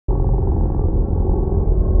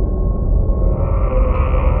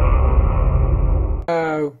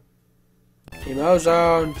No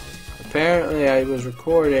sound. Apparently I was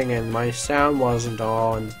recording and my sound wasn't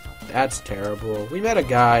on. That's terrible. We met a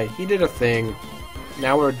guy. He did a thing.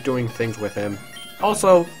 Now we're doing things with him.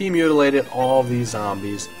 Also, he mutilated all these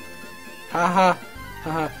zombies. Haha.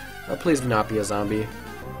 Haha. Oh, please do not be a zombie.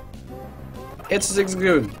 It's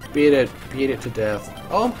Snakewood. Beat it. Beat it to death.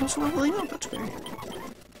 Oh, I'm close to leveling up. That's great.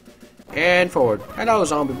 And forward. Hello,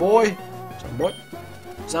 zombie boy. What?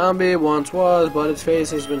 Zombie once was, but its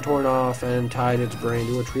face has been torn off and tied its brain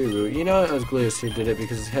to a tree root. You know, it was Glius who did it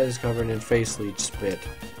because his head is covered in face leech spit.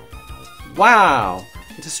 Wow!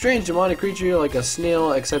 It's a strange demonic creature like a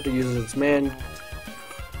snail, except it uses its man.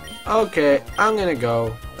 Okay, I'm gonna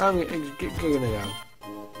go. I'm gonna go.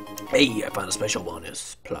 Hey, I found a special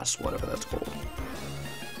bonus. Plus whatever that's called.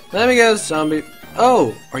 Let me guess, zombie.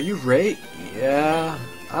 Oh, are you Ray? Yeah.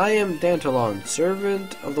 I am Dantalon,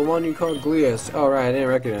 servant of the one you called Glius. Oh, right, I didn't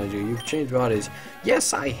recognize you. You've changed bodies.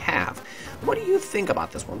 Yes, I have. What do you think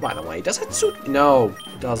about this one, by the way? Does it suit... No,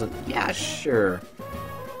 it doesn't. Yeah, sure.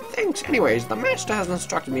 Thanks. Anyways, the master has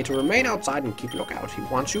instructed me to remain outside and keep lookout. He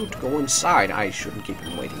wants you to go inside. I shouldn't keep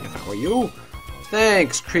him waiting if I were you.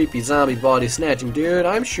 Thanks, creepy zombie body snatching dude.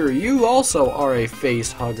 I'm sure you also are a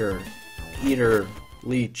face hugger, eater,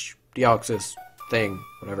 leech, deoxys thing.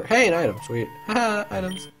 Whatever. Hey, an item. Sweet. Haha,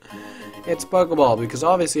 items. It's Pokeball, because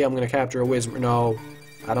obviously I'm going to capture a Whismur. No,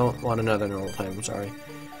 I don't want another normal type. I'm sorry.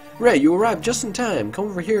 Ray, you arrived just in time. Come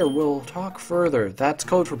over here. We'll talk further. That's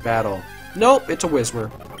code for battle. Nope, it's a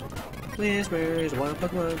Whismur. Whismur is a wild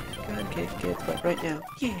Pokemon. Gotta kick its butt right now.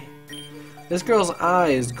 Yeah. This girl's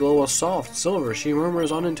eyes glow a soft silver. She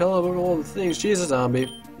murmurs unintelligible things. She's a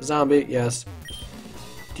zombie. Zombie, yes.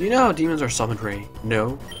 Do you know how demons are summoned, Ray?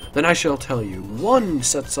 No? Then I shall tell you. One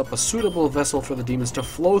sets up a suitable vessel for the demons to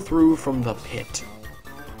flow through from the pit.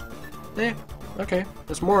 Okay.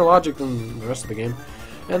 That's more logic than the rest of the game.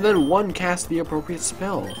 And then one casts the appropriate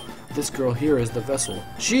spell. This girl here is the vessel.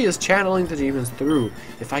 She is channeling the demons through.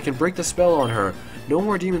 If I can break the spell on her, no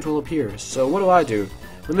more demons will appear. So what do?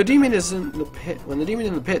 When the demon is in the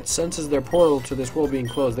pit, senses their portal to this world being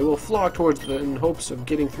closed, they will flock towards it in hopes of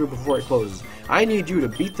getting through before it closes. I need you to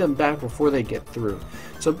beat them back before they get through.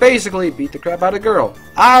 So basically, beat the crap out of girl.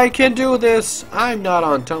 I can do this! I'm not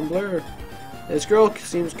on Tumblr. This girl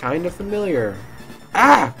seems kind of familiar.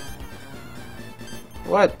 Ah!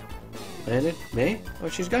 What? Landed? May? Oh,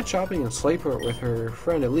 she's got shopping in Slateport with her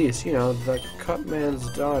friend Elise, you know, the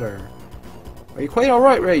Cutman's daughter. Are you quite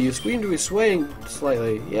alright, Ray? You seem to be swaying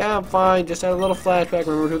slightly. Yeah, I'm fine. Just had a little flashback.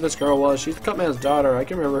 Remember who this girl was. She's the Cutman's daughter. I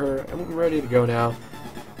can remember her. I'm ready to go now.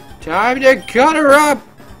 Time to cut her up!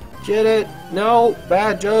 Get it? No,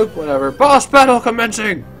 bad joke, whatever. Boss battle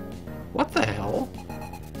commencing! What the hell?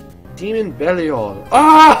 Demon Belial.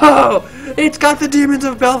 Oh! It's got the demons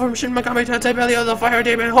of Bel from Shin Megami Tensei Belial, the fire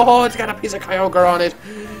demon. Oh, it's got a piece of Kyogre on it.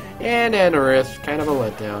 And Anorith. Kind of a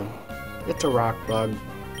letdown. It's a rock bug.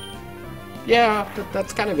 Yeah,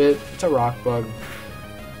 that's kind of it. It's a rock bug.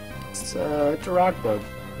 It's a rock bug.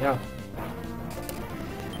 Yeah.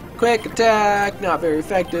 Quick attack, not very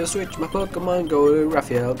effective. Switch my Pokemon, go to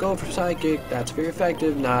Raphael, go for Psychic. That's very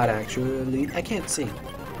effective, not actually. I can't sing.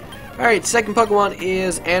 Alright, second Pokemon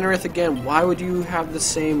is Anorith again. Why would you have the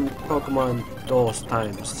same Pokemon those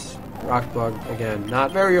times? Rock Bug again.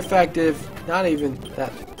 Not very effective, not even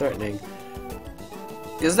that threatening.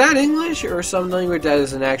 Is that English or some language that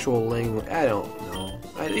is an actual language? I don't know.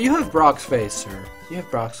 You have Brock's face, sir. You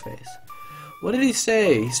have Brock's face. What did he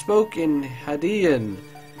say? He spoke in Hadean.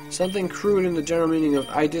 Something crude in the general meaning of,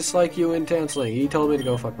 I dislike you intensely. He told me to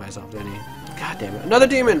go fuck myself, didn't he? God damn it. Another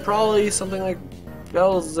demon! Probably something like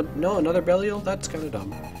No, another Belial? That's kind of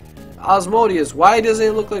dumb. Osmodius. Why does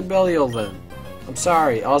it look like Belial then? I'm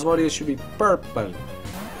sorry. Osmodius should be purple.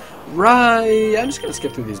 Right. I'm just going to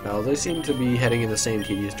skip through these battles. They seem to be heading in the same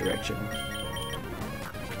tedious direction.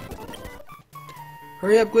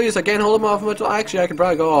 Hurry up, please. I can't hold them off much. Actually, I can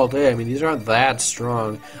probably go all day. I mean, these aren't that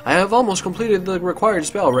strong. I have almost completed the required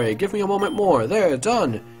spell, Ray. Give me a moment more. There,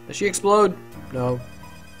 done. Does she explode? No.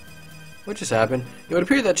 What just happened? It would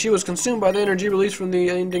appear that she was consumed by the energy released from the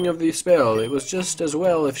ending of the spell. It was just as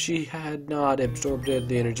well if she had not absorbed it.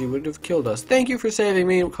 The energy would have killed us. Thank you for saving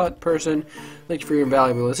me, cut person. Thank you for your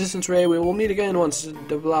invaluable assistance, Ray. We will meet again once.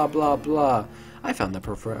 Blah, blah, blah. I found that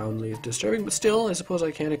profoundly disturbing, but still, I suppose I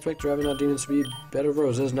can't expect driving out demons to be bed of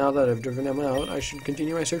roses. Now that I've driven them out, I should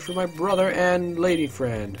continue my search for my brother and lady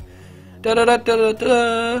friend. I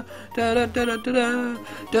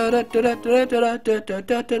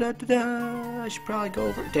should probably go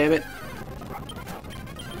over. Damn it!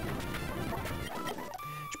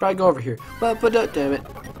 Should probably go over here. Damn it!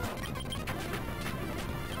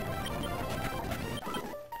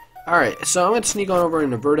 Alright, so I'm gonna sneak on over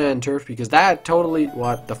into Verdant Turf because that totally...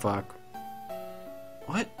 What the fuck?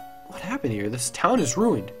 What? What happened here? This town is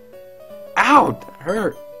ruined. Ow! That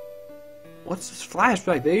hurt. What's this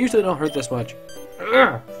flashback? They usually don't hurt this much.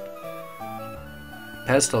 Ugh.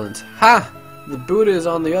 Pestilence. Ha! The Buddha is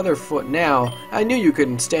on the other foot now. I knew you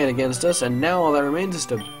couldn't stand against us, and now all that remains is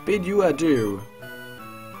to bid you adieu.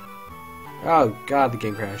 Oh god, the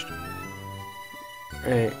game crashed.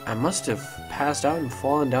 Hey, I must have passed out and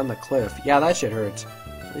fallen down the cliff. Yeah, that shit hurts.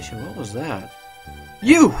 Alicia, what was that?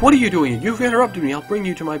 You! What are you doing? You've interrupted me. I'll bring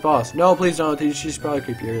you to my boss. No, please don't. She's probably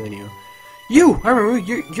creepier than you. You! I remember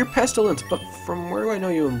you're Pestilence, but from where do I know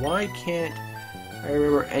you, and why can't I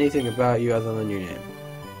remember anything about you other than your name?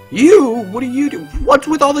 You! What do you do? What's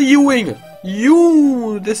with all the you-ing?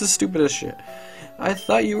 You! This is stupid as shit. I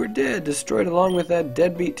thought you were dead, destroyed along with that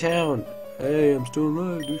deadbeat town. Hey, I'm still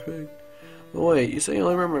alive, douchebag. Oh, wait, you say you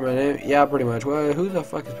only remember my name? Yeah, pretty much. Well, who the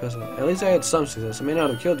fuck is Pestilence? At least I had some success. I may not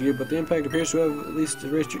have killed you, but the impact appears to have at least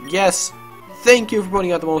erased you. Yes! Thank you for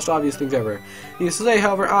pointing out the most obvious things ever. You say,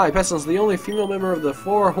 however, I, Pestilence, the only female member of the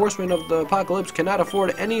 4 horsemen of the apocalypse, cannot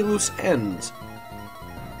afford any loose ends.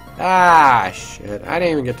 Ah, shit. I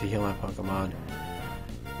didn't even get to heal my Pokemon.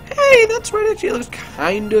 Hey, that's right, actually looks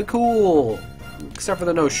kinda cool. Except for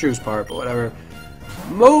the no shoes part, but whatever.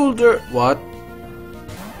 Molder... What?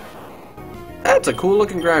 That's a cool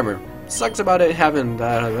looking grammar. Sucks about it having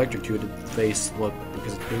that electrocuted face look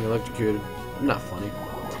because it's being electrocuted. Not funny.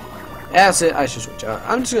 That's it, I should switch out.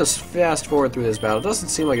 I'm just gonna fast forward through this battle. It doesn't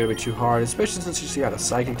seem like it'll be too hard, especially since she got a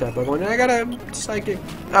psychic type Pokemon. And I got a psychic.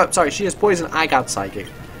 Oh, sorry, she has poison. I got psychic.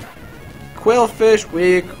 Quillfish,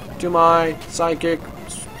 weak to my psychic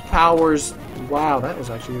powers. Wow, that was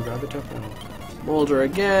actually a rather tough one. Molder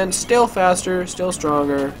again, still faster, still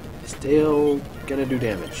stronger, still gonna do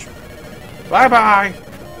damage. Bye bye!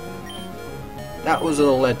 That was a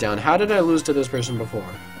little letdown. How did I lose to this person before?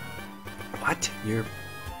 What? You're...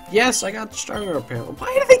 Yes, I got stronger apparently.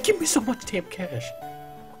 Why do they give me so much damn cash?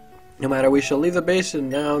 No matter, we shall leave the basin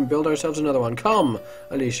now and build ourselves another one. Come,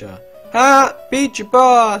 Alicia. Ha! Beat your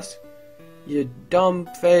boss! You dumb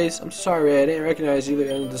face. I'm sorry, I didn't recognize you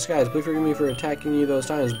in disguise. Please forgive me for attacking you those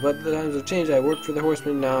times, but the times have changed. I work for the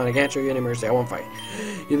horsemen now, and I can't show you any mercy. I won't fight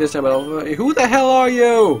you this time, but I'll fight you. Who the hell are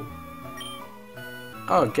you?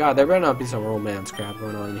 Oh god, there better not be some romance crap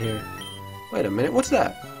going on in here. Wait a minute, what's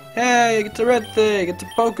that? Hey, it's a red thing. It's a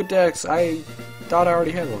Pokedex. I thought I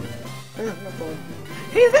already had one.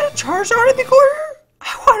 Hey, is that a Charizard in the corner?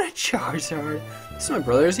 I want a Charizard. This is my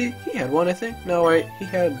brother's. He had one, I think. No, wait. He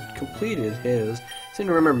had completed his. I seem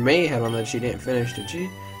to remember May had one that she didn't finish, did she?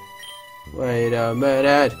 Wait a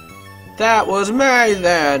minute. That was May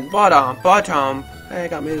then. Bottom. Hey, I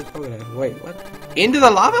got May's Pokedex. Wait, what? Into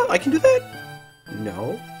the lava? I can do that?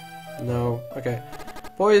 No. No. Okay.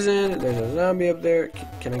 Poison. There's a zombie up there.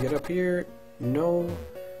 Can I get up here? No.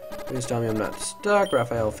 Please tell me I'm not stuck.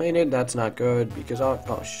 Raphael fainted. That's not good because I'll...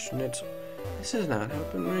 Oh, schnitz. This is not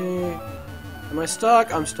helping me. Am I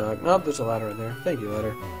stuck? I'm stuck. Nope, there's a ladder right there. Thank you,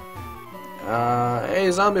 ladder.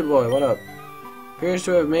 Hey, zombie boy, what up? Appears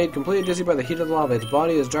to have made completely dizzy by the heat of the lava. Its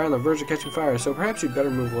body is dry on the verge of catching fire, so perhaps you'd better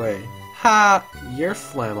move away. Ha! You're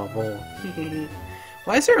flammable.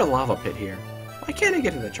 Why is there a lava pit here? Why can't I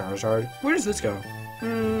get to the Charizard? Where does this go?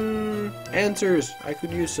 Answers. I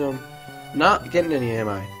could use some. Not getting any, am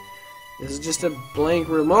I? This is just a blank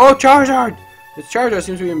room. Oh, Charizard! This Charizard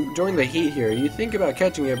seems to be enjoying the heat here. You think about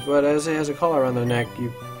catching it, but as it has a collar around the neck,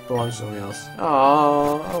 you belong to somebody else.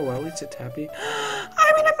 Oh, well, at least it's happy.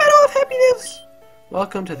 I'm in the middle of happiness!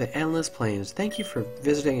 Welcome to the Endless Plains. Thank you for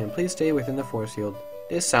visiting, and please stay within the force field.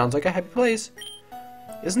 This sounds like a happy place.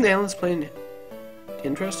 Isn't the Endless Plain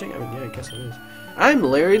interesting? I mean, yeah, I guess it is. I'm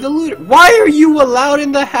Larry the Looter. Why are you allowed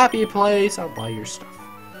in the happy place? I'll buy your stuff.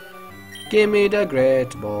 Give me the great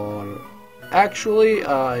ball. Actually,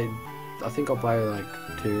 I think I'll buy like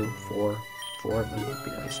 2, 4 of them would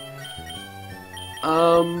be nice.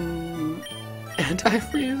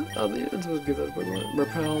 Anti-freeze. Oh, the events was good.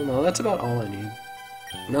 Repel. No, that's about all I need.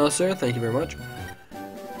 No, sir. Thank you very much.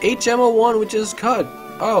 HMO1, which is cut.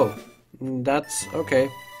 Oh, that's okay.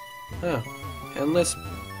 Huh. Endless.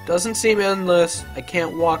 Doesn't seem endless. I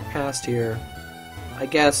can't walk past here. I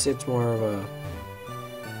guess it's more of a...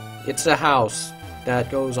 It's a house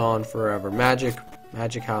that goes on forever. Magic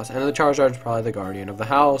house. And the Charizard's probably the guardian of the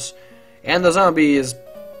house. And the zombie is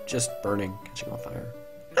just burning, catching on fire.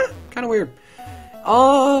 Kind of weird.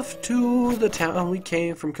 Off to the town we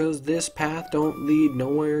came from, because this path don't lead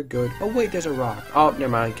nowhere good. Oh, wait, there's a rock. Oh, never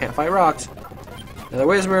mind. Can't fight rocks. Another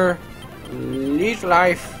Whismer. Leech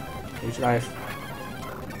life. Leech life.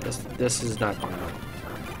 This is not going on.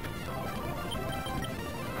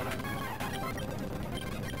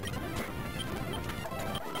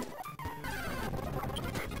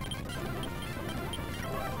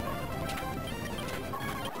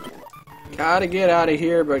 Gotta get out of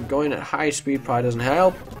here, but going at high speed probably doesn't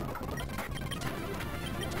help.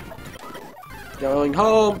 Going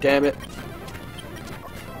home, damn it.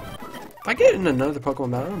 If I get in another Pokemon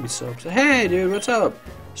battle, I'm gonna be so upset. Hey, dude, what's up?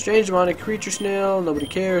 Strange demonic creature snail. Nobody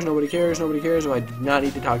cares, nobody cares, nobody cares. Oh, I do not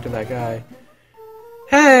need to talk to that guy.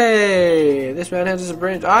 Hey! This man has his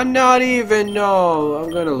brains. I'm not even. No! I'm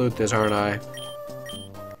gonna loot this, aren't I?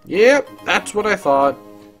 Yep, that's what I thought.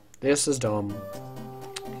 This is dumb.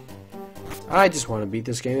 I just want to beat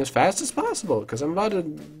this game as fast as possible, because I'm about to.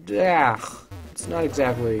 It's not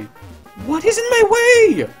exactly. What is in my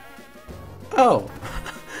way? Oh.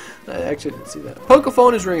 I actually didn't see that.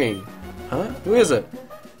 Pokephone is ringing. Huh? Who is it?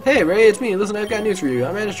 Hey, Ray, it's me. Listen, I've got news for you.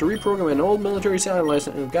 I managed to reprogram an old military satellite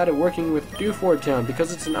and have got it working with Dewford Town.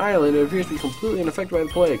 Because it's an island, it appears to be completely unaffected by the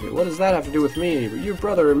plague. What does that have to do with me? Your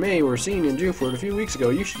brother and May were seen in Dewford a few weeks ago.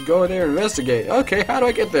 You should go there and investigate. Okay, how do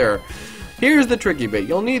I get there? Here's the tricky bit.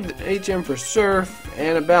 You'll need HM for Surf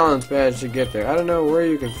and a balance badge to get there. I don't know where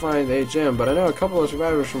you can find the HM, but I know a couple of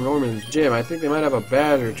survivors from Norman's gym. I think they might have a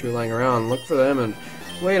badge or two lying around. Look for them and...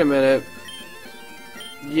 Wait a minute.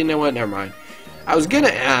 You know what? Never mind. I was gonna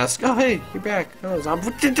ask. Oh, hey, you're back. Oh,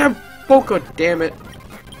 Boko, damn it.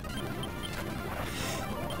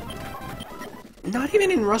 Not even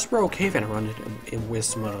in Rustboro Cave and run it in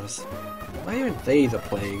Wismas. Why aren't they the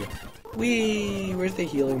plague? Where's the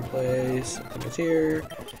healing place? It's here.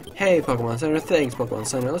 Hey, Pokemon Center. Thanks, Pokemon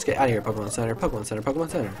Center. Let's get out of here, Pokemon Center. Pokemon Center, Pokemon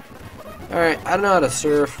Center. Alright, I don't know how to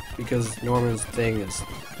surf because Norman's thing is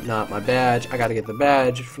not my badge. I gotta get the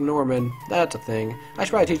badge from Norman. That's a thing. I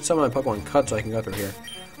should probably teach some of my Pokemon cut so I can go through here.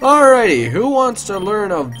 Alrighty, who wants to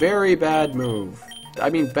learn a very bad move? I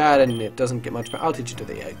mean bad and it doesn't get much better. I'll teach it to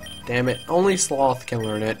the egg. Damn it. Only Sloth can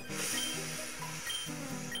learn it.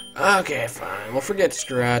 Okay, fine. We'll forget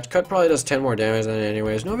Scratch. Cut probably does 10 more damage than it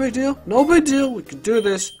anyways. No big deal. No big deal. We can do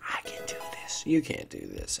this. I can do this. You can't do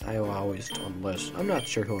this. I always unless I'm not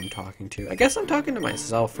sure who I'm talking to. I guess I'm talking to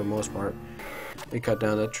myself for the most part. We cut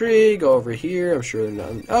down the tree, go over here. I'm sure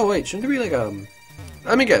none. Oh wait, shouldn't there be like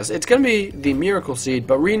let me guess. It's gonna be the Miracle Seed,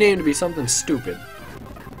 but renamed to be something stupid.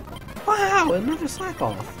 Wow, another slack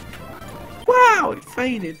off. Wow, it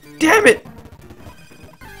fainted. Damn it!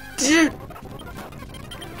 Dude.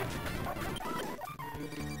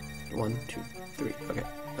 1, 2, 3.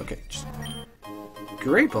 Okay. Just...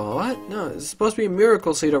 Great Ball. What? No, it's supposed to be a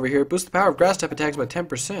Miracle Seed over here. Boost the power of grass type attacks by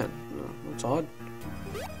 10%. Oh, that's odd.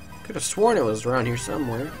 Could have sworn it was around here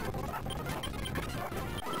somewhere.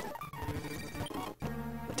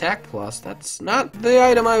 Attack plus. That's not the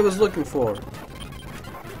item I was looking for.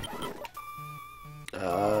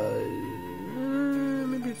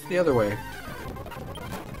 Maybe it's the other way.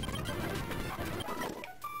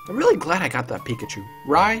 I'm really glad I got that Pikachu.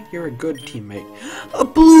 Rai, you're a good teammate. A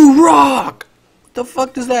blue rock! What the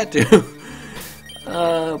fuck does that do?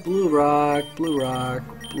 Blue rock, blue rock,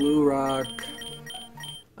 blue rock.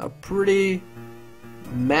 A pretty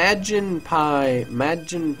Magin-Pie.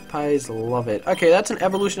 Magin-Pies love it. Okay, that's an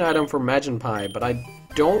evolution item for Magin-Pie, but I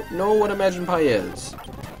don't know what a Magin-Pie is.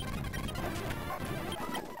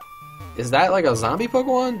 Is that like a zombie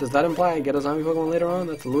Pokemon? Does that imply I get a zombie Pokemon later on?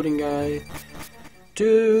 That's a looting guy.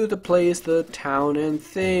 To the place, the town, and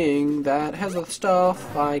thing that has the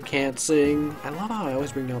stuff I can't sing. I love how I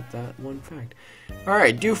always bring up that one fact.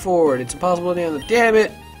 Alright, do forward. It's impossible to the damn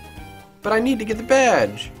it! But I need to get the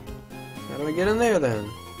badge. How do I get in there then?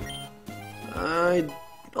 I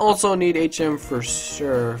also need HM for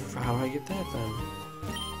Surf. How do I get that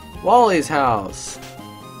then? Wally's house.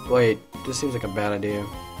 Wait, this seems like a bad idea.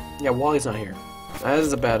 Yeah, Wally's not here. That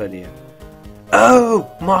is a bad idea. Oh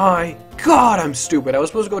my god, I'm stupid. I was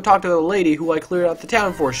supposed to go talk to the lady who I cleared out the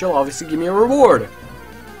town for. She'll obviously give me a reward.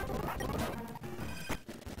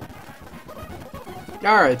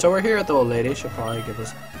 Alright, so we're here at the old lady. She'll probably give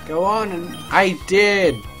us... Go on and... I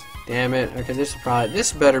did! Damn it. Okay,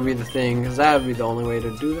 this better be the thing, because that would be the only way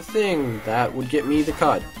to do the thing. That would get me the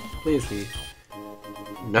cut. Please be.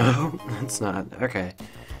 No, it's not. Okay.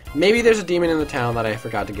 Maybe there's a demon in the town that I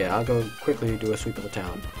forgot to get. I'll go quickly do a sweep of the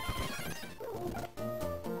town.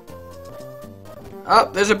 Oh,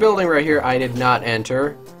 there's a building right here I did not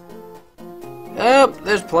enter. Oh,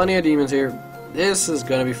 there's plenty of demons here. This is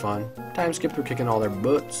gonna be fun. Time skip through kicking all their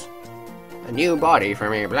butts. A new body for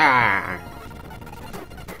me, blah.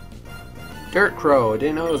 Dirt Crow.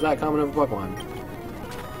 Didn't know it was that common of a Pokemon.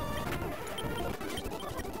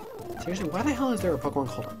 Seriously, why the hell is there a Pokemon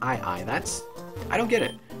called I? That's... I don't get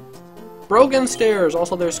it. Broken Stairs.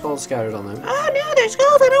 Also, there's skulls scattered on them. Oh no, there's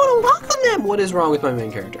skulls. I don't want to walk on them. What is wrong with my main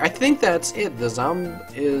character? I think that's it. The zombie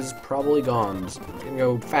is probably gone. So I'm gonna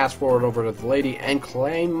go fast forward over to the lady and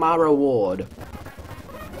claim my reward.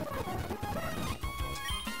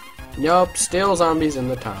 Yup, still zombies in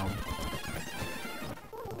the town.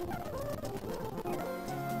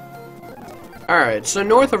 Alright, so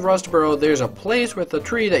north of Rustboro, there's a place with a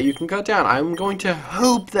tree that you can cut down. I'm going to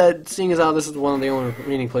hope that, seeing as how this is one of the only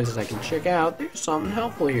remaining places I can check out, there's something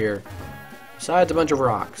helpful here. Besides a bunch of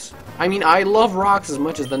rocks. I mean, I love rocks as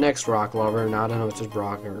much as the next rock lover. Now, I don't know if it's just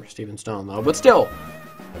Brock or Steven Stone, though. But still,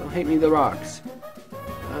 don't hate me the rocks.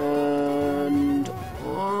 And...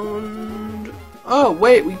 oh,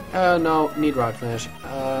 wait, no, need rock finish.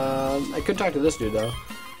 I could talk to this dude, though.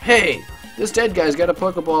 Hey, this dead guy's got a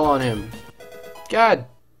Pokeball on him. God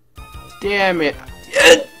damn it.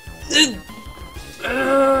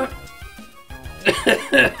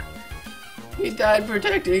 He died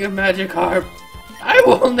protecting a Magikarp. I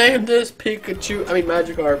will name this Pikachu. I mean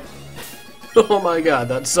Magikarp. Oh my god,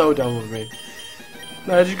 that's so dumb of me.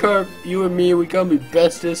 Magikarp, you and me, we can be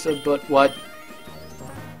bestest of but what?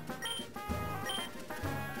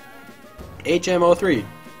 HMO3.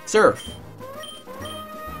 Surf.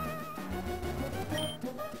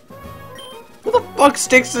 Who the fuck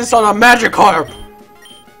sticks this on a Magikarp?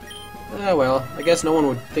 Ah, well, I guess no one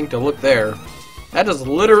would think to look there. That is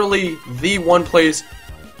literally the one place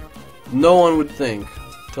no one would think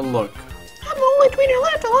to look. I'm the only tweener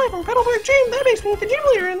left alive on Petalburg Gym. That makes me the gym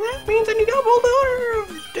leader, and that means I double the honor of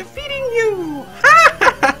defeating you.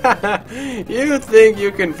 Ha! You think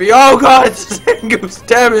you can be? Oh god, it's a Zangoose,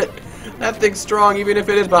 damn it! That thing's strong, even if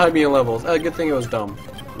it is behind me in levels. Good thing it was dumb.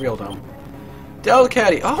 Real dumb.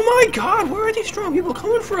 Delcatty. Oh my god, where are these strong people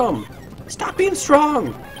coming from? Stop being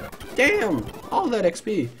strong. Damn, all that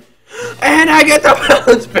XP. And I get the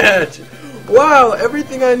balance badge! Wow,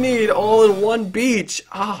 everything I need all in one beach.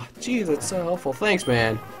 Ah, jeez, that's so helpful. Thanks,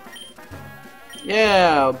 man.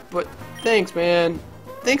 Yeah, but thanks, man.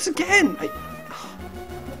 Thanks again.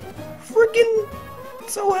 Freaking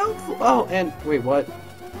so helpful. Oh, and wait, what?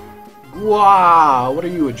 Wow, what are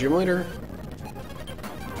you, a gym leader?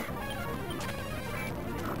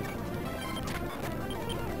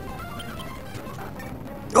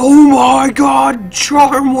 Oh my god,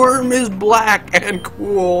 Charmworm is black and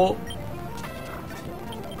cool.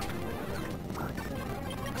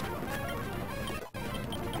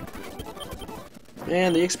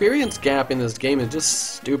 Man, the experience gap in this game is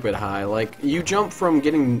just stupid high. Like, you jump from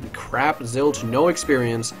getting crap, zilch, no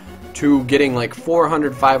experience, to getting like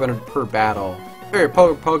 400, 500 per battle. Or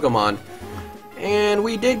Pokemon. And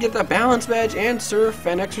we did get the balance badge and surf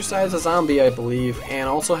and exercise a zombie, I believe, and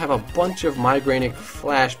also have a bunch of migrainic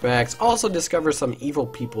flashbacks. Also discover some evil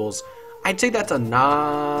peoples. I'd say that's a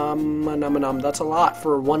that's a lot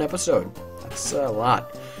for one episode. That's a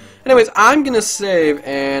lot. Anyways, I'm gonna save,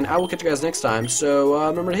 and I will catch you guys next time. So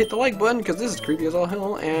remember to hit the like button because this is creepy as all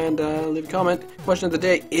hell, and leave a comment. Question of the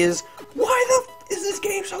day is, why the is this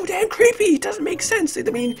game so damn creepy? It doesn't make sense. I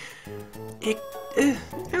mean, and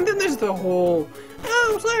then there's the whole,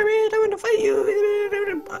 oh, I'm sorry, I don't want to fight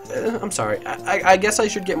you. I'm sorry. I guess I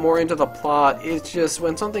should get more into the plot. It's just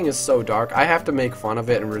when something is so dark, I have to make fun of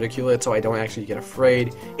it and ridicule it so I don't actually get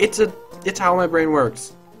afraid. It's how my brain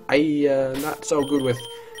works. Not so good with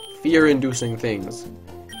fear-inducing things.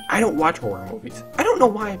 I don't watch horror movies. I don't know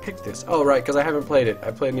why I picked this. Oh, right, because I haven't played it.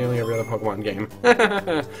 I've played nearly every other Pokemon game.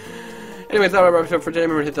 Anyways, that's our episode for today.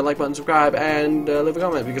 Remember to hit the like button, subscribe, and leave a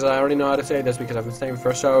comment, because I already know how to say this because I've been saying it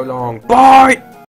for so long. Bye!